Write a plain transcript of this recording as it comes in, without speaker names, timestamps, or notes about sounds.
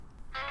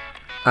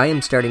I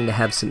am starting to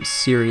have some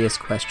serious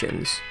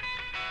questions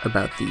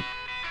about the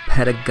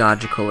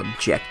pedagogical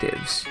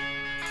objectives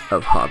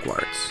of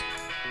Hogwarts.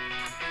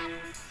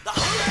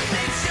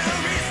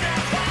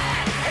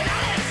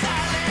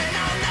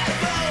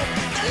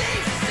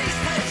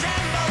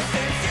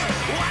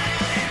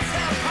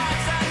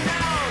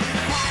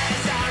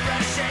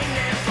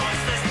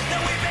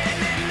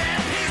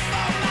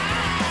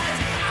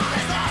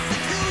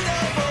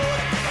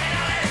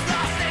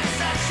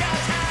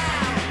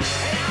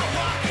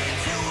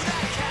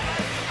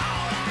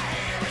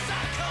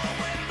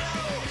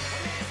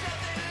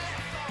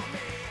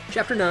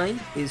 Chapter 9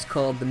 is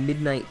called The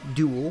Midnight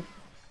Duel,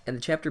 and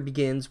the chapter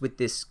begins with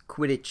this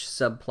Quidditch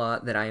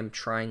subplot that I am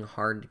trying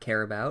hard to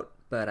care about,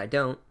 but I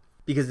don't,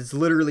 because it's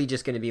literally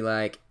just going to be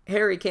like,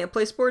 Harry can't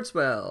play sports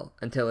well,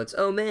 until it's,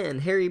 oh man,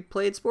 Harry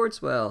played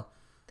sports well.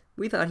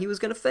 We thought he was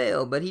going to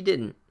fail, but he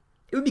didn't.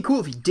 It would be cool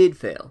if he did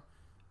fail,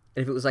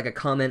 and if it was like a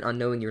comment on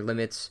knowing your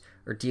limits,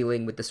 or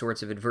dealing with the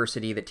sorts of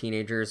adversity that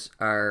teenagers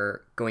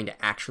are going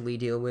to actually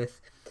deal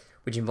with,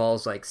 which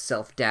involves like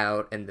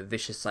self-doubt and the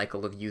vicious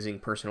cycle of using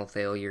personal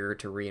failure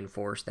to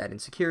reinforce that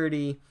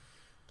insecurity.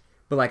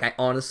 But like, I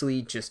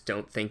honestly just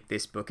don't think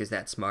this book is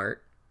that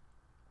smart.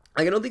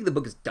 Like, I don't think the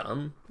book is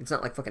dumb. It's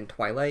not like fucking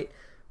Twilight,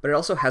 but it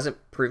also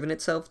hasn't proven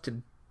itself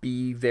to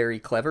be very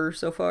clever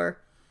so far.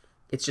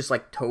 It's just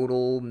like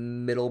total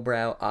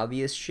middle-brow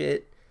obvious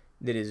shit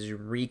that is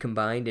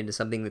recombined into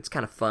something that's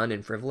kind of fun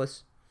and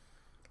frivolous.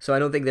 So I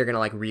don't think they're gonna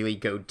like really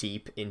go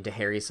deep into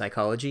Harry's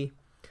psychology.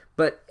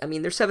 But, I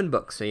mean, there's 7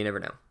 books, so you never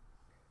know.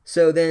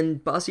 So then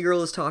Bossy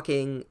Girl is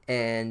talking,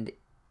 and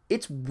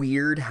it's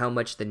weird how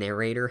much the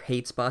narrator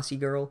hates Bossy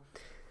Girl.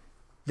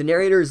 The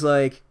narrator's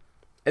like,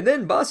 and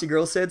then Bossy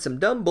Girl said some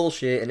dumb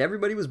bullshit, and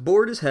everybody was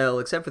bored as hell,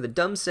 except for the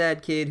dumb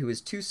sad kid who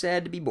is too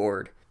sad to be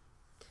bored.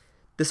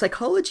 The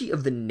psychology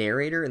of the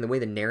narrator and the way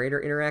the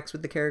narrator interacts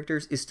with the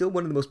characters is still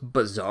one of the most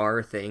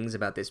bizarre things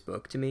about this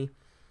book to me.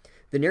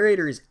 The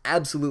narrator is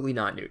absolutely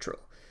not neutral,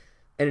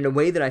 and in a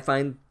way that I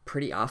find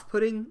pretty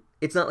off-putting.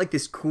 It's not like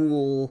this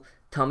cool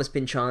Thomas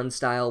Pynchon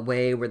style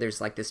way where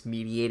there's like this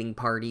mediating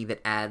party that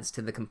adds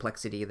to the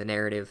complexity of the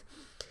narrative.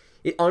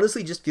 It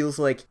honestly just feels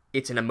like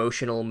it's an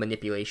emotional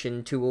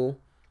manipulation tool.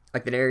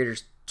 Like the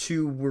narrator's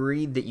too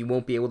worried that you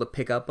won't be able to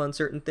pick up on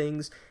certain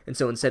things, and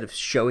so instead of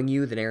showing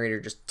you, the narrator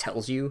just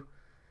tells you,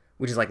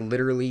 which is like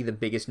literally the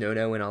biggest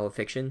no-no in all of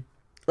fiction.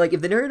 Like,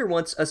 if the narrator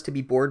wants us to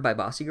be bored by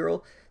Bossy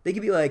Girl, they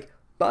could be like,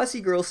 Bossy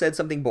Girl said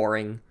something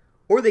boring,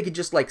 or they could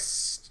just like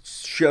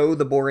show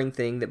the boring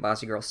thing that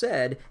Bossy Girl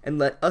said and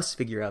let us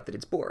figure out that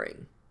it's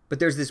boring. But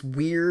there's this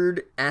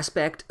weird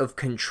aspect of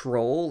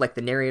control, like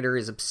the narrator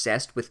is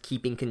obsessed with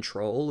keeping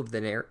control of the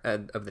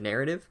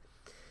narrative.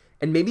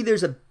 And maybe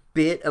there's a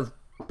bit of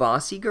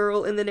Bossy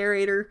Girl in the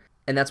narrator,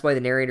 and that's why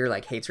the narrator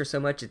like hates her so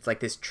much. It's like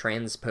this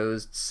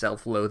transposed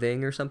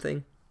self-loathing or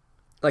something.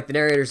 Like the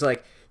narrator's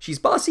like, she's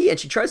bossy and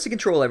she tries to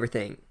control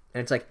everything.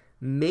 And it's like,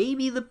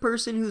 maybe the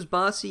person who's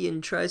bossy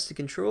and tries to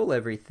control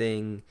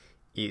everything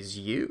is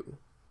you.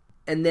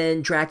 And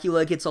then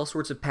Dracula gets all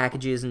sorts of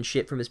packages and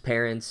shit from his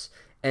parents,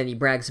 and he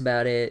brags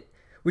about it,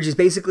 which is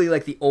basically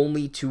like the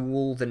only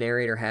tool the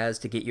narrator has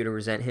to get you to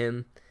resent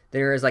him. The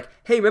narrator's like,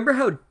 hey, remember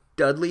how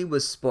Dudley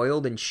was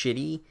spoiled and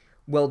shitty?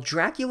 Well,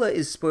 Dracula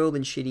is spoiled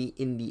and shitty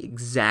in the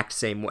exact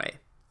same way.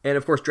 And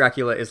of course,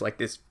 Dracula is like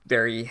this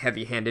very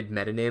heavy-handed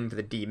metonym for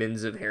the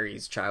demons of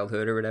Harry's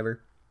childhood or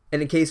whatever.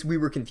 And in case we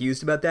were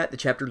confused about that, the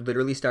chapter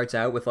literally starts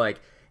out with like,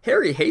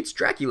 Harry hates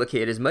Dracula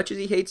Kid as much as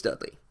he hates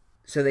Dudley.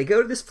 So they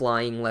go to this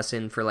flying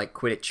lesson for like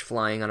Quidditch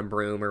flying on a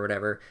broom or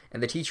whatever,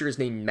 and the teacher is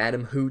named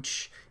Madam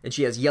Hooch, and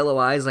she has yellow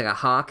eyes like a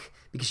hawk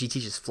because she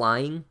teaches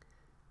flying,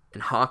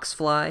 and hawks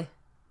fly.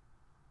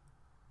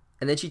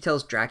 And then she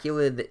tells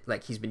Dracula that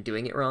like he's been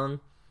doing it wrong,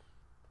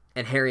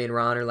 and Harry and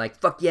Ron are like,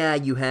 fuck yeah,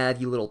 you have,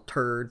 you little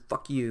turd,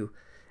 fuck you.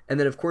 And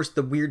then of course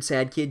the weird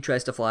sad kid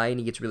tries to fly and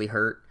he gets really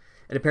hurt.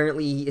 And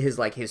apparently his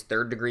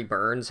 3rd-degree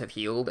burns have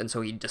healed, and so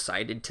he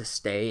decided to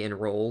stay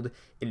enrolled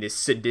in this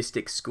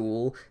sadistic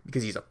school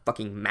because he's a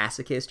fucking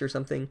masochist or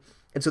something.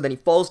 And so then he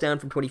falls down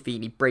from 20 feet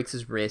and he breaks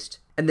his wrist.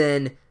 And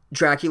then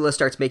Dracula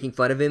starts making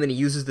fun of him, and he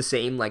uses the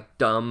same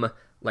dumb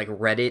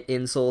Reddit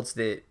insults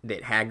that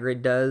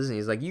Hagrid does. And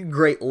he's like, you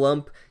great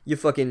lump, you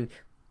fucking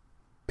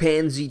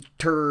pansy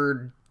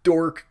turd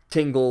dork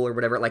tingle or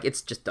whatever. Like,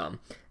 it's just dumb.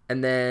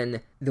 And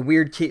then the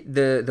weird kid,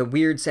 the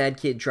weird sad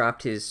kid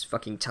dropped his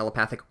fucking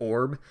telepathic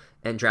orb,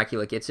 and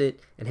Dracula gets it,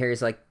 and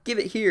Harry's like, give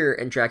it here,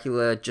 and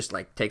Dracula just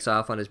takes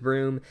off on his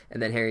broom,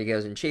 and then Harry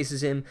goes and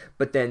chases him,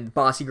 but then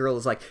Bossy Girl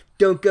is like,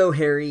 don't go,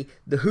 Harry,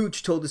 the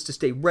Hooch told us to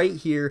stay right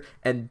here,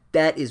 and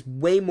that is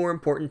way more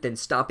important than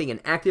stopping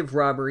an active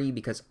robbery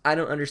because I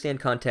don't understand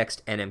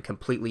context and am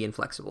completely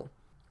inflexible.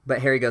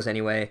 But Harry goes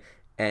anyway,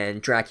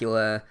 and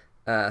Dracula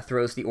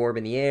throws the orb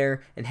in the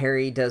air, and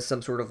Harry does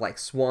some sort of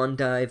swan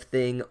dive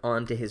thing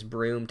onto his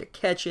broom to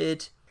catch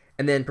it,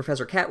 and then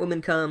Professor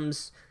Catwoman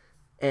comes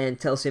and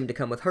tells him to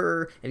come with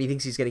her, and he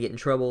thinks he's going to get in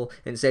trouble,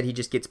 and instead he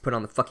just gets put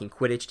on the fucking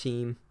Quidditch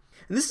team.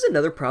 And this is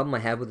another problem I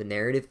have with the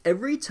narrative.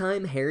 Every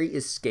time Harry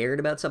is scared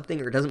about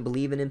something or doesn't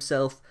believe in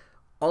himself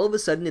all of a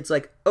sudden it's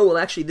like, oh, well,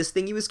 actually, this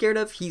thing he was scared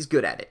of, he's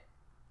good at it.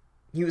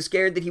 He was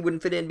scared that he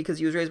wouldn't fit in because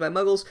he was raised by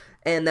muggles,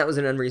 and that was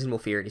an unreasonable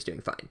fear, and he's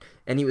doing fine.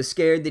 And he was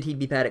scared that he'd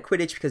be bad at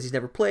Quidditch because he's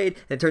never played,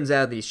 and it turns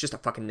out that he's just a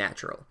fucking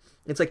natural.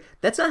 It's like,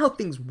 that's not how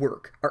things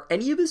work. Are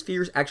any of his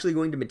fears actually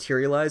going to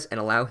materialize and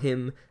allow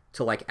him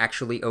to, like,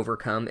 actually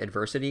overcome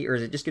adversity? Or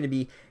is it just going to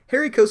be,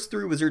 Harry goes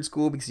through wizard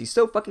school because he's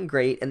so fucking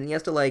great, and then he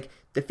has to, like,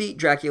 defeat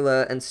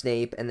Dracula and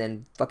Snape, and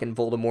then fucking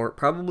Voldemort,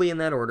 probably in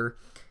that order,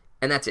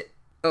 and that's it.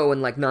 Oh,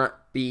 and, like,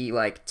 not be,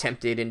 like,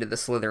 tempted into the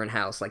Slytherin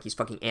house like he's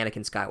fucking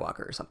Anakin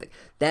Skywalker or something.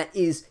 That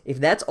is, if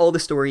that's all the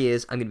story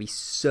is, I'm gonna be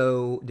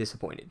so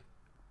disappointed.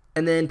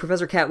 And then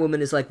Professor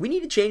Catwoman is like, we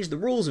need to change the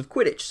rules of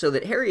Quidditch so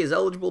that Harry is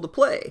eligible to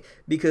play,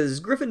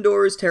 because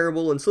Gryffindor is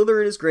terrible and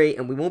Slytherin is great,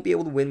 and we won't be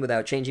able to win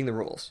without changing the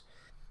rules.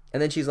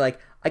 And then she's like,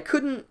 I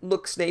couldn't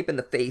look Snape in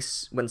the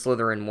face when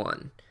Slytherin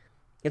won.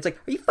 It's like,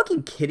 are you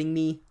fucking kidding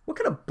me? What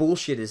kind of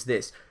bullshit is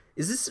this?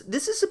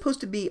 This is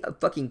supposed to be a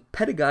fucking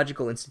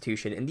pedagogical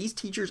institution, and these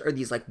teachers are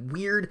these, like,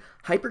 weird,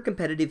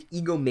 hyper-competitive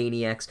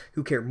egomaniacs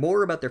who care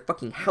more about their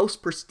fucking house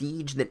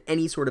prestige than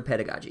any sort of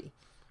pedagogy.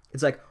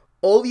 It's like,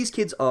 all these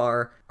kids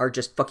are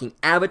just fucking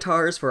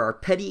avatars for our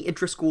petty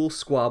intra-school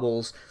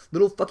squabbles,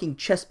 little fucking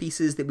chess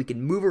pieces that we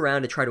can move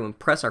around to try to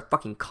impress our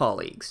fucking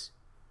colleagues.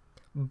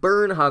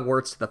 Burn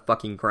Hogwarts to the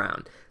fucking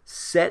ground.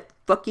 Set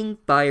fucking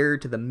fire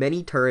to the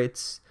many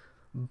turrets.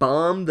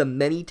 Bomb the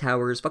many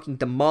towers, fucking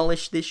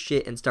demolish this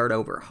shit and start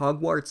over.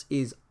 Hogwarts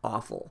is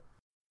awful.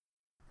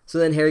 So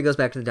then Harry goes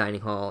back to the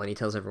dining hall and he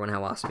tells everyone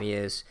how awesome he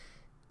is.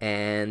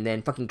 And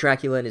then fucking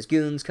Dracula and his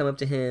goons come up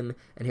to him,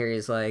 and Harry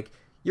is like,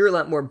 you're a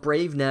lot more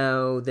brave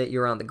now that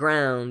you're on the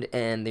ground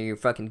and your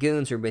fucking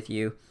goons are with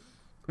you.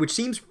 Which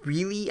seems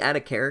really out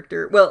of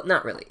character. Well,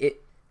 not really.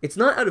 It's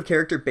not out of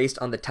character based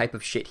on the type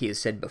of shit he has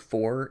said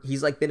before.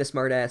 He's, like, been a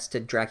smartass to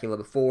Dracula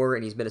before,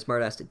 and he's been a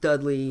smartass to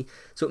Dudley,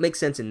 so it makes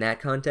sense in that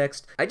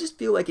context. I just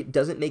feel like it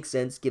doesn't make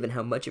sense given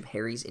how much of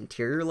Harry's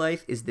interior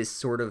life is this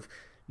sort of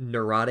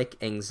neurotic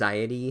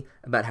anxiety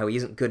about how he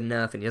isn't good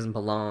enough and he doesn't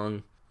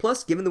belong.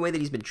 Plus, given the way that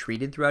he's been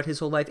treated throughout his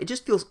whole life, it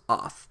just feels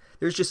off.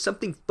 There's just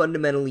something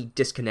fundamentally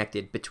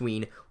disconnected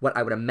between what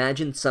I would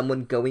imagine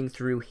someone going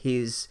through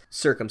his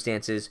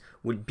circumstances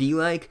would be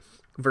like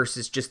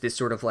versus just this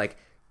sort of, like,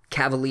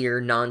 cavalier,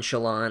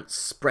 nonchalant,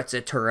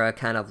 sprezzatura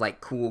kind of,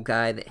 like, cool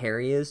guy that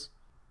Harry is.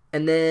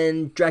 And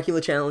then Dracula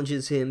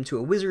challenges him to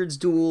a wizard's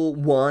duel,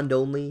 wand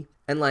only.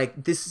 And,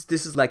 like, this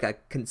is like a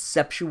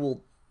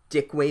conceptual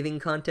dick-waving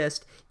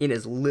contest in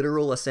as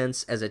literal a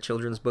sense as a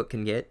children's book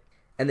can get.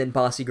 And then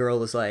Bossy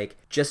Girl is like,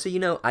 just so you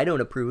know, I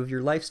don't approve of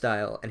your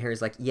lifestyle. And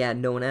Harry's like, yeah,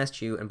 no one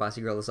asked you. And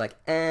Bossy Girl is like,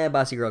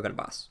 Bossy Girl gonna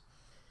boss.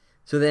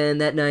 So then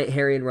that night,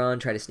 Harry and Ron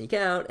try to sneak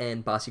out,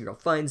 and Bossy Girl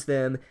finds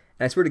them.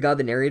 And I swear to God,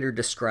 the narrator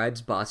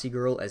describes Bossy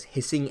Girl as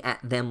hissing at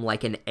them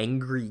like an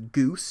angry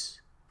goose.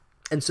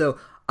 And so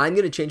I'm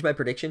going to change my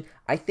prediction.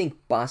 I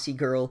think Bossy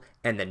Girl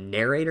and the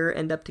narrator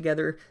end up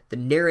together. The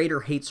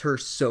narrator hates her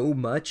so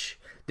much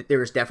that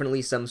there is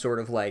definitely some sort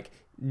of, like,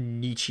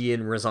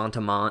 Nietzschean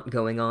ressentiment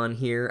going on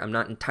here. I'm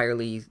not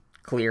entirely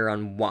clear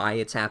on why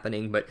it's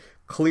happening, but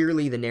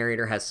clearly the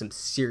narrator has some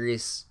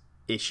serious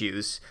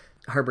issues,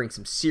 harboring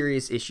some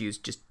serious issues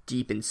just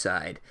deep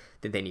inside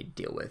that they need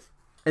to deal with.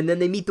 And then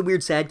they meet the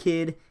weird sad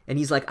kid, and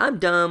he's like, I'm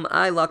dumb,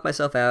 I locked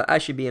myself out, I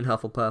should be in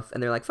Hufflepuff.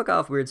 And they're like, fuck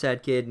off, weird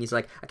sad kid. And he's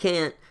like, I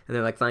can't. And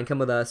they're like, fine, come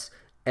with us.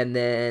 And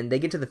then they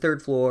get to the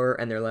third floor,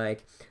 and they're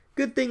like,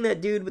 good thing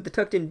that dude with the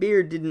tucked-in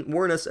beard didn't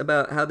warn us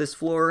about how this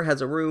floor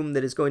has a room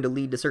that is going to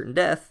lead to certain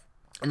death.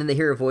 And then they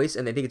hear a voice,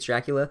 and they think it's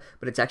Dracula,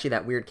 but it's actually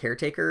that weird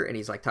caretaker, and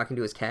he's, like, talking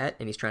to his cat,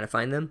 and he's trying to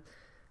find them.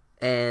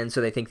 And so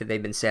they think that they've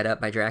been set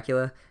up by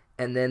Dracula.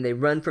 And then they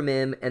run from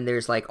him, and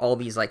there's, like, all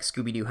these, like,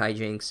 Scooby-Doo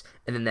hijinks,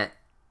 and then that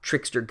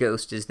trickster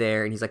ghost is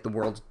there, and he's like the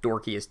world's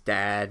dorkiest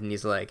dad, and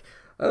he's like,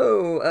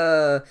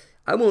 I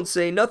won't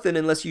say nothing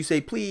unless you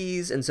say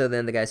please. And so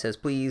then the guy says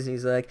please, and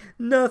he's like,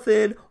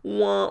 nothing,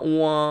 wah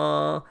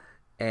wah.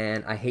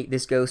 And I hate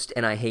this ghost,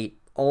 and I hate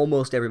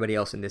almost everybody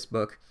else in this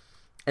book.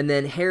 And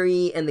then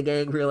Harry and the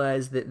gang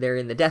realize that they're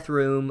in the death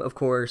room, of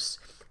course.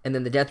 And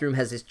then the death room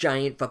has this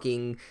giant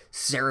fucking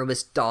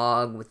Cerebus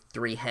dog with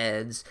 3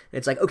 heads. And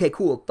it's like, okay,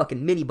 cool,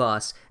 fucking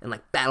mini-boss. And,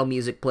 like, battle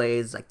music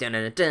plays, like, and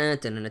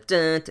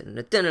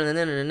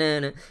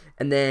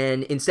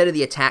then instead of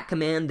the attack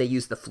command, they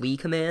use the flee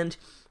command,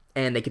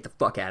 and they get the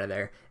fuck out of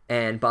there.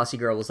 And Bossy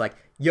Girl was like,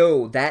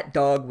 yo, that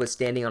dog was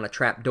standing on a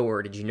trap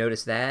door. Did you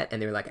notice that?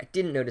 And they were like, I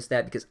didn't notice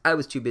that because I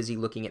was too busy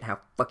looking at how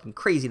fucking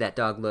crazy that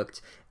dog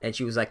looked. And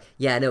she was like,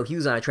 yeah, no, he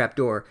was on a trap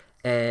door.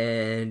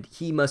 And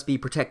he must be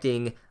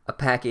protecting a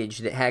package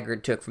that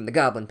Hagrid took from the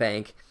Goblin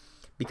Bank,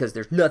 because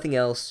there's nothing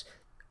else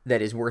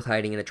that is worth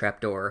hiding in a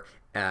trapdoor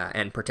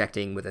and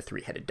protecting with a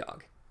 3-headed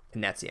dog.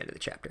 And that's the end of the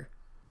chapter.